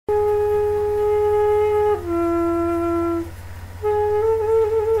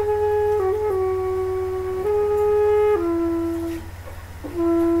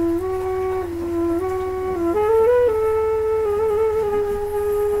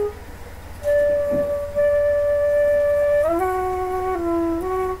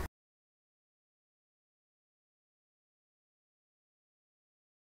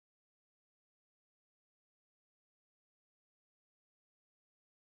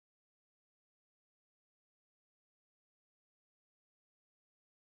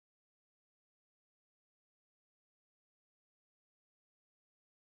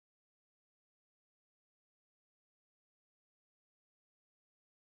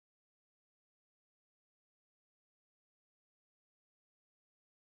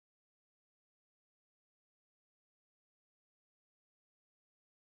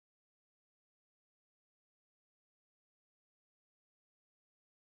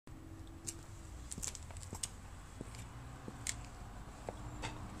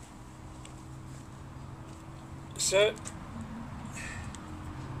So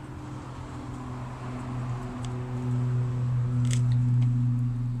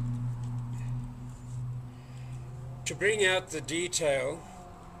to bring out the detail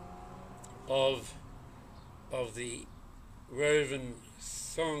of the woven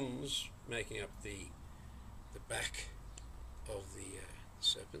thongs making up the back of the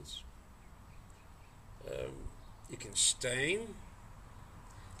serpents, you can stain.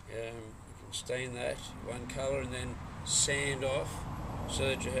 You can stain that one colour and then sand off so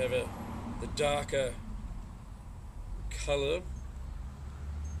that you have the darker colour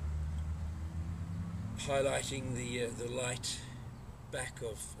highlighting the light back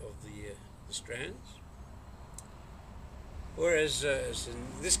of the strands. Whereas as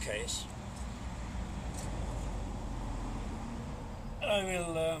in this case, I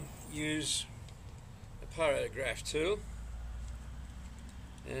will use a pyrograph tool,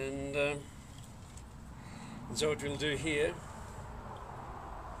 and so what we'll do here,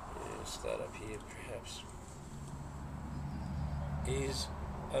 start up here perhaps, is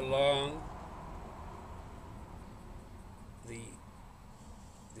along the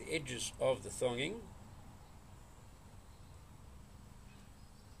edges of the thonging,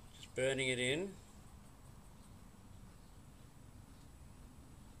 just burning it in.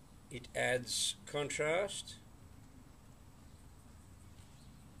 It adds contrast.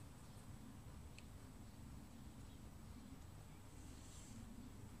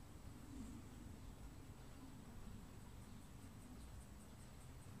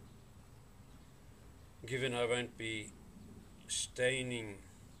 Given I won't be staining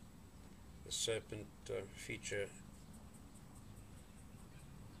the serpent feature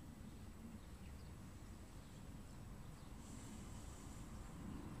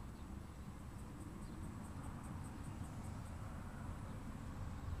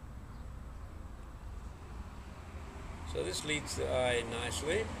so this leads the eye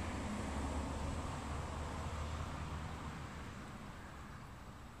nicely.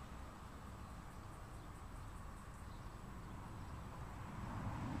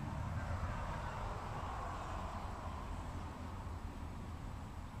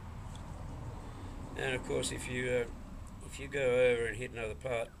 And of course, if you go over and hit another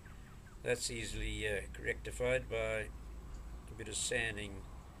part, that's easily rectified by a bit of sanding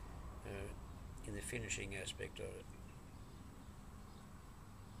in the finishing aspect of it.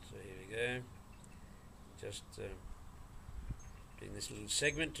 So here we go. Just doing this little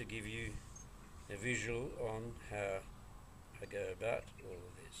segment to give you a visual on how I go about all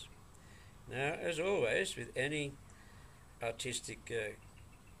of this. Now, as always, with any artistic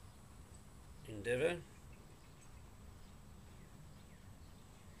endeavour,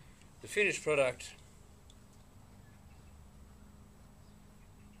 the finished product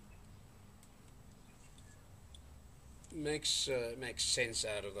makes sense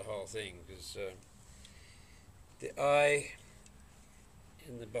out of the whole thing, because the eye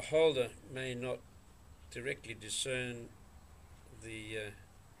and the beholder may not directly discern the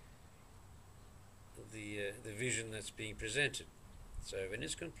vision that's being presented. So when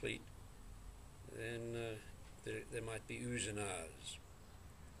it's complete, then there might be oohs and ahs.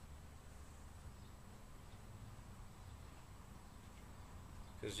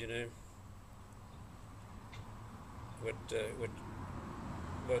 Because what the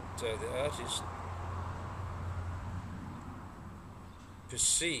artist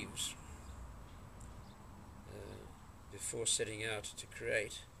perceives before setting out to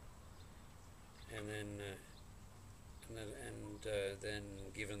create, and then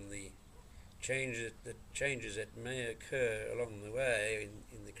given the changes that may occur along the way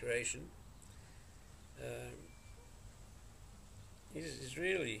in the creation, is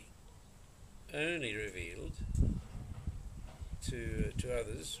really only revealed to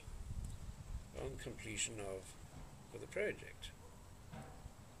others on completion of the project.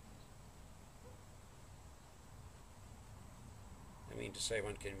 I mean to say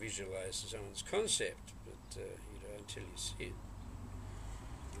one can visualize someone's concept, but until you see it,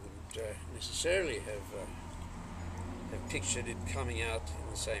 you wouldn't necessarily have pictured it coming out in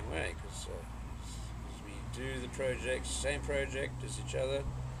the same way, because as we do the project, same project as each other,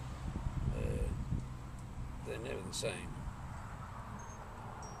 they're never the same,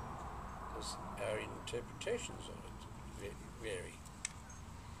 because our interpretations of it vary,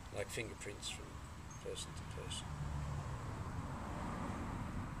 like fingerprints from person to person.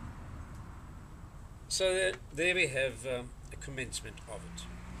 So there we have a commencement of it.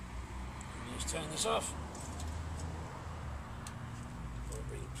 Let's turn this off. I'll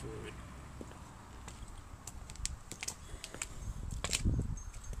bring it forward.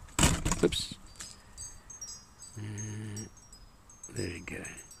 Oops. go.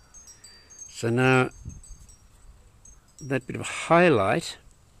 So now that bit of highlight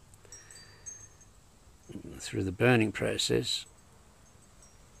through the burning process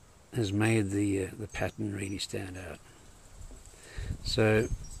has made the pattern really stand out. So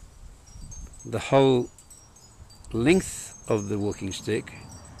the whole length of the walking stick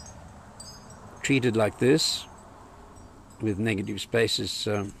treated like this, with negative spaces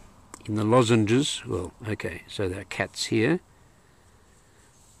in the lozenges. Well, okay, so there are cats here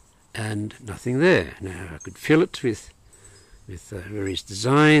and nothing there. Now I could fill it with various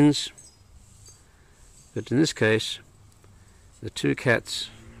designs, but in this case the two cats,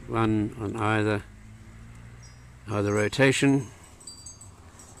 one on either rotation,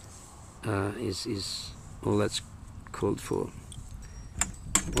 is all that's called for.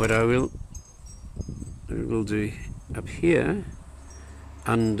 What I will do up here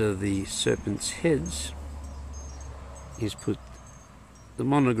under the serpent's heads is put the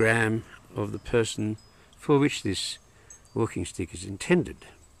monogram of the person for which this walking stick is intended.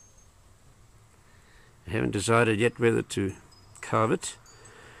 I haven't decided yet whether to carve it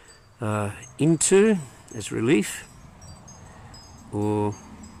into as relief or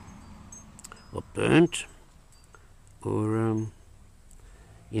burnt or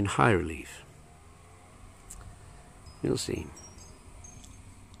in high relief. We'll see.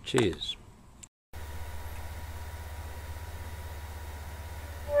 Cheers.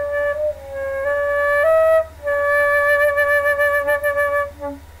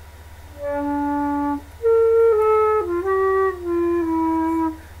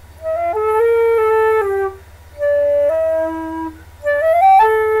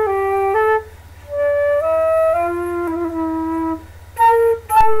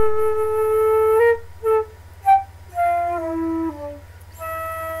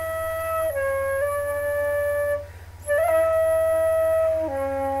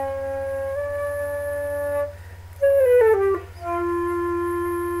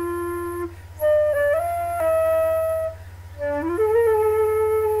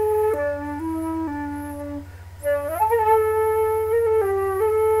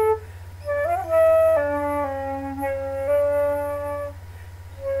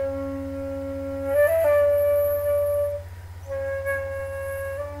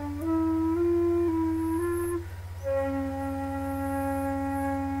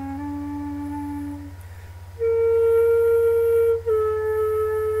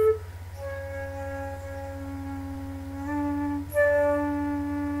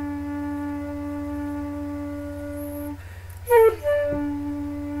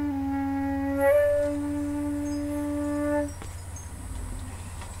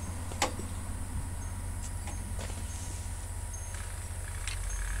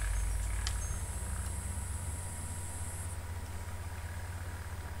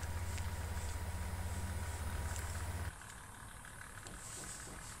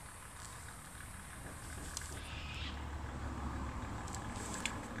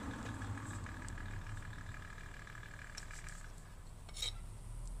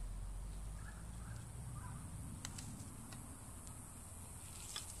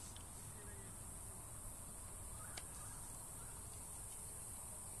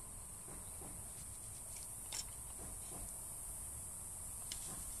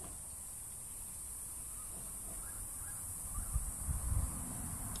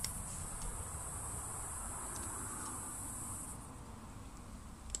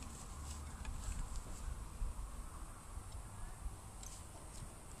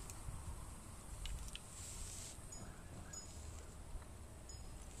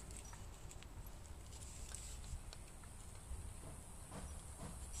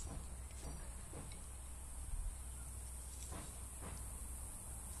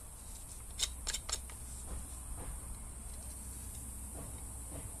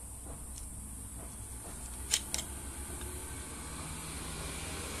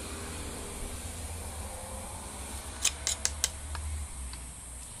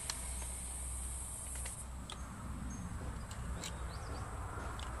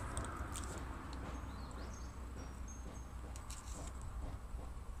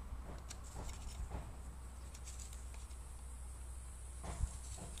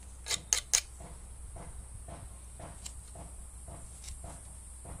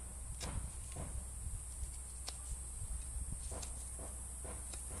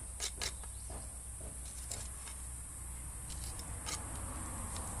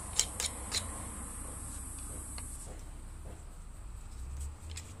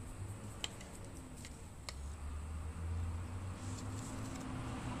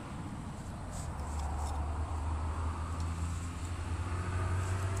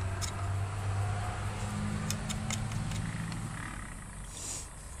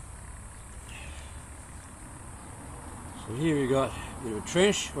 So here we got a bit of a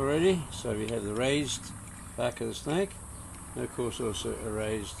trench already, so we have the raised back of the snake, and of course also a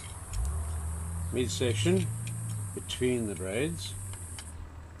raised midsection between the braids,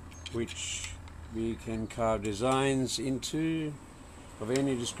 which we can carve designs into of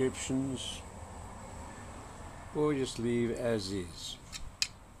any descriptions or just leave as is.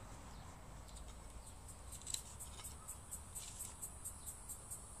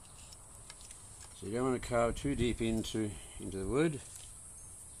 So you don't want to carve too deep into the wood,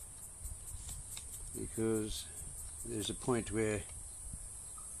 because there's a point where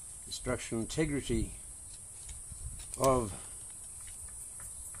the structural integrity of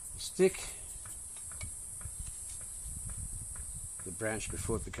the stick, the branch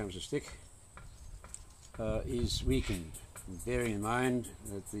before it becomes a stick, is weakened. And bearing in mind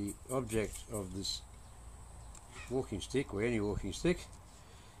that the object of this walking stick, or any walking stick,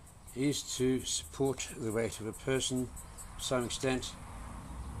 is to support the weight of a person to some extent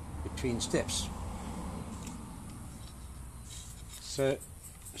between steps. So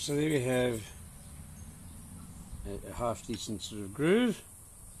there we have a half decent sort of groove.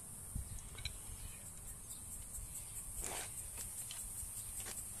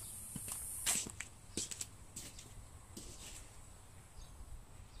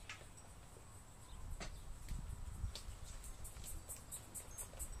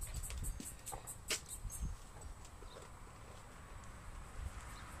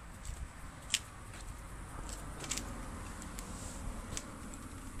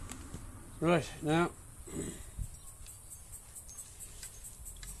 Right, now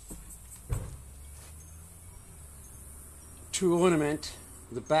to ornament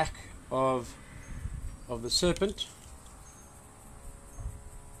the back of the serpent,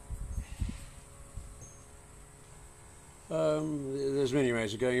 there's many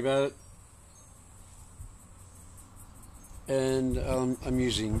ways of going about it, and I'm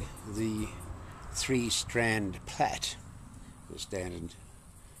using the 3-strand-platt, the standard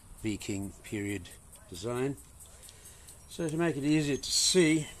Viking period design. So to make it easier to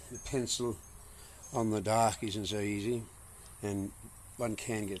see, the pencil on the dark isn't so easy and one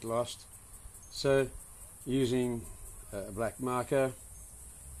can get lost. So using a black marker,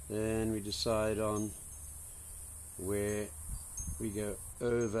 then we decide on where we go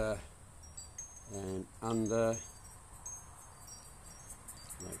over and under,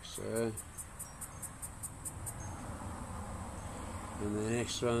 like so. And the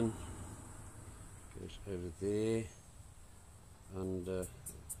next one goes over there, under,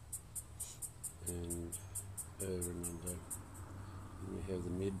 and over and under. And we have the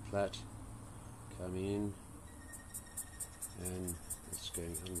mid-platt coming in, and it's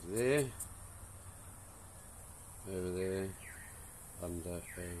going under there, over there, under,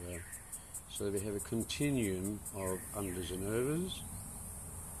 over. So we have a continuum of unders and overs.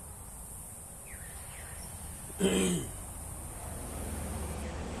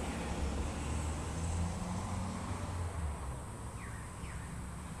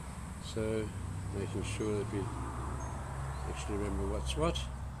 So making sure that we actually remember what's what.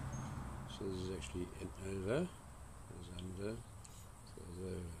 So this is actually an over, there's under, so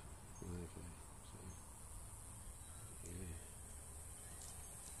there's over. Okay, so yeah.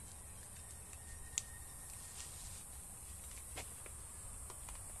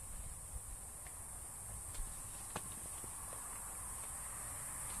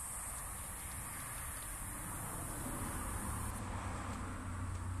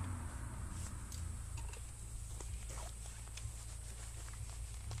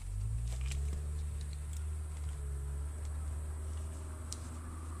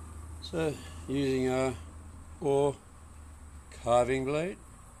 So using our ore carving blade,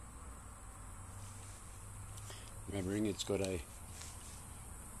 remembering it's got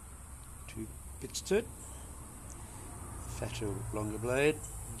two bits to it, fatter, longer blade,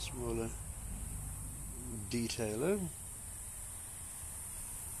 smaller detailer.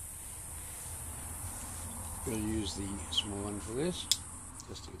 We'll use the small one for this,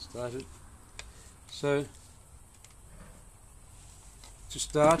 just to get started. So to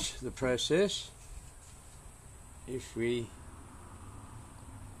start the process, if we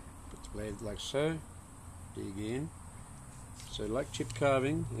put the blade like so, dig in, so like chip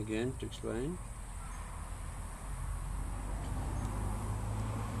carving, again to explain,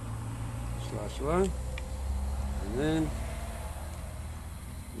 slice along, and then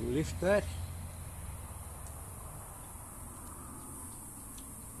you lift that,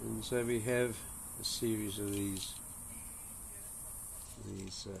 and so we have a series of these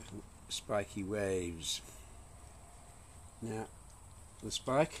spiky waves. Now the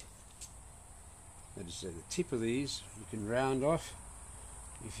spike that is at the tip of these, you can round off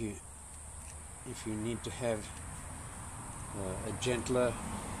if you need to have a gentler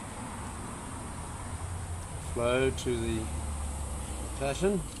flow to the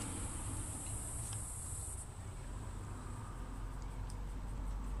pattern.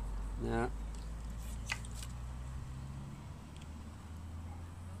 Now,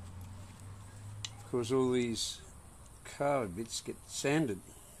 of course, all these carved bits get sanded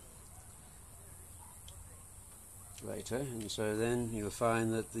later, and so then you'll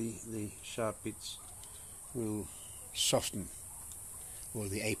find that the sharp bits will soften, or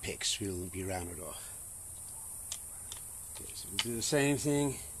the apex will be rounded off. Okay, so we'll do the same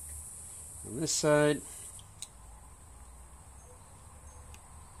thing on this side.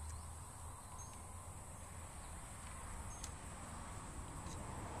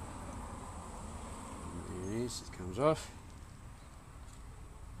 And there it is, it comes off.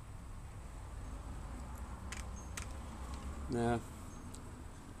 Now,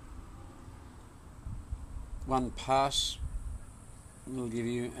 one pass will give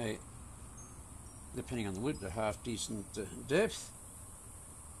you a, depending on the wood, a half decent depth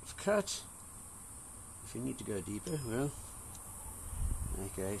of cut. If you need to go deeper, well,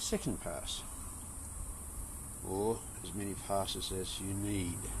 make a second pass, or as many passes as you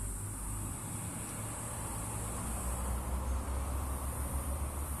need.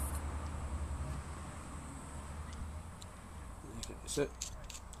 Okay, so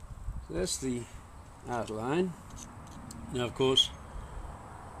that's the outline. Now, of course,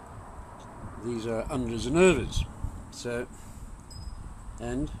 these are unders and overs, so,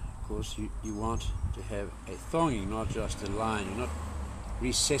 and of course you want to have a thonging, not just a line. You're not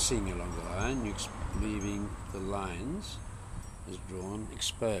recessing along the line, you're leaving the lines as drawn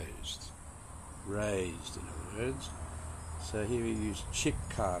exposed, raised in other words. So here we use chip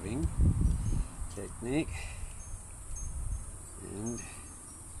carving technique, and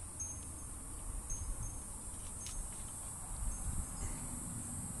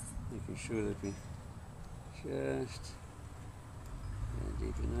making sure that we just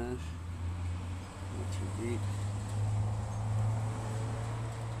deep enough, not too deep.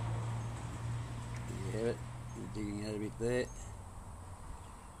 There you have it. We're digging out a bit there.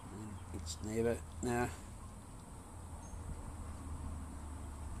 And it's neighbour now.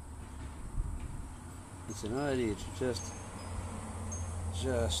 It's an idea to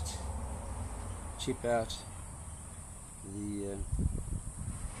just chip out the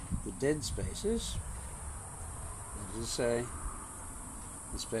dead spaces, that is to say,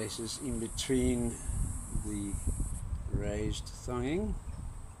 the spaces in between the raised thonging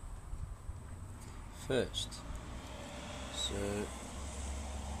first, so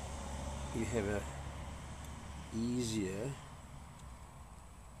you have a easier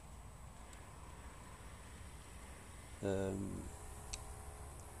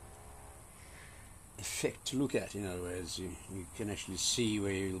effect to look at. In other words, you can actually see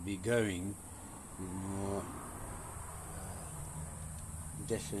where you'll be going with more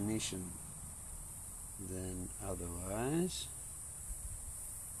definition than otherwise.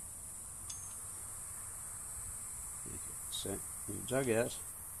 Okay, so we've dug out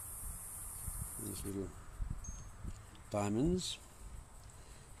these little diamonds,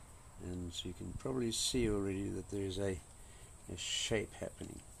 and so you can probably see already that there is a shape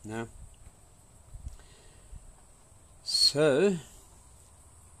happening. Now, so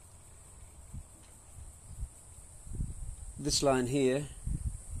this line here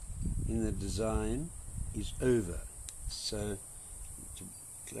in the design is over. So to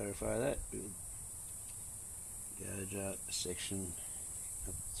clarify that, we'll gouge out a section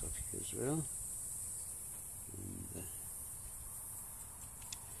up the top here as well. And,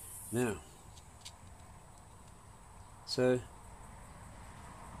 now, so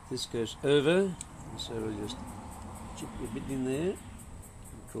this goes over, and so we'll just chip a bit in there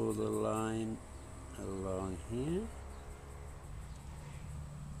and draw the line along here,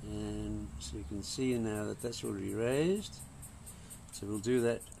 and so you can see now that that's already raised. So we'll do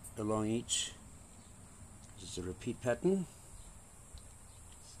that along each. It's a repeat pattern.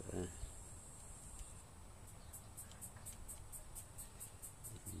 So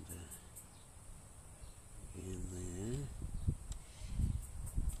in there.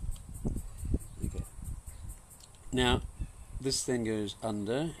 Okay. Now this then goes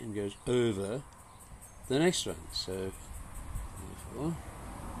under and goes over the next one. So therefore,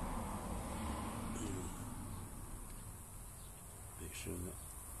 make sure that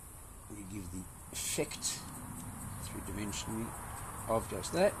we give the effect three-dimensionally of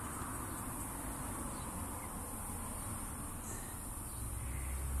just that.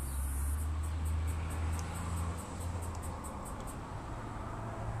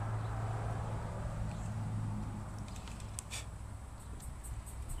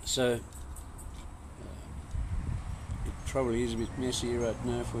 So it probably is a bit messy right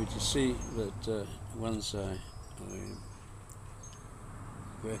now for you to see, but once I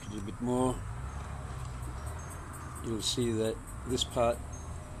work it a bit more, you'll see that this part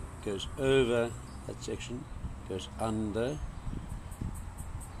goes over that section, goes under,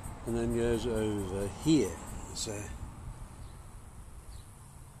 and then goes over here. So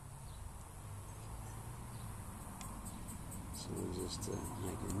we'll just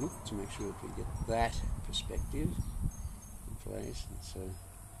make a look to make sure that we get that perspective in place, and so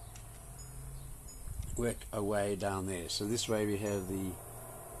work our way down there. So this way we have the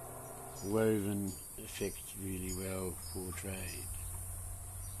woven effect really well portrayed.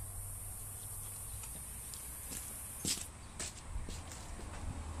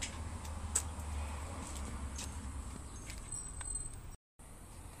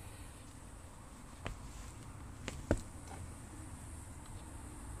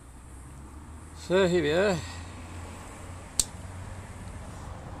 So here we are.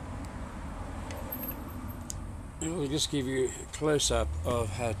 We'll just give you a close-up of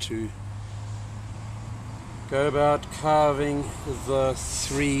how to go about carving the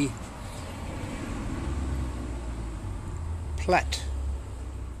three-platt,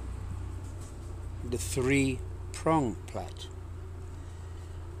 the three-prong plait.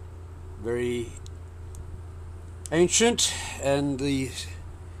 Very ancient, and the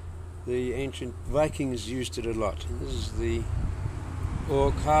ancient Vikings used it a lot. This is the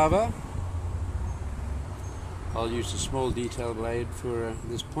oar carver. I'll use a small detail blade for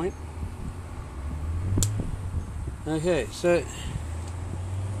this point. Okay, so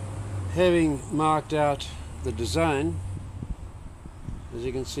having marked out the design, as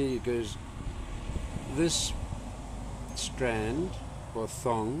you can see, it goes this strand or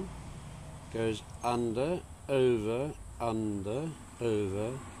thong goes under, over, under,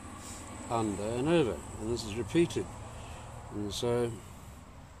 over, under and over, and this is repeated. And so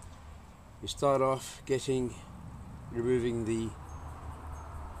you start off removing the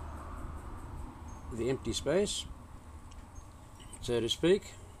empty space, so to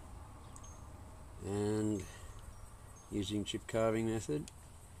speak, and using chip carving method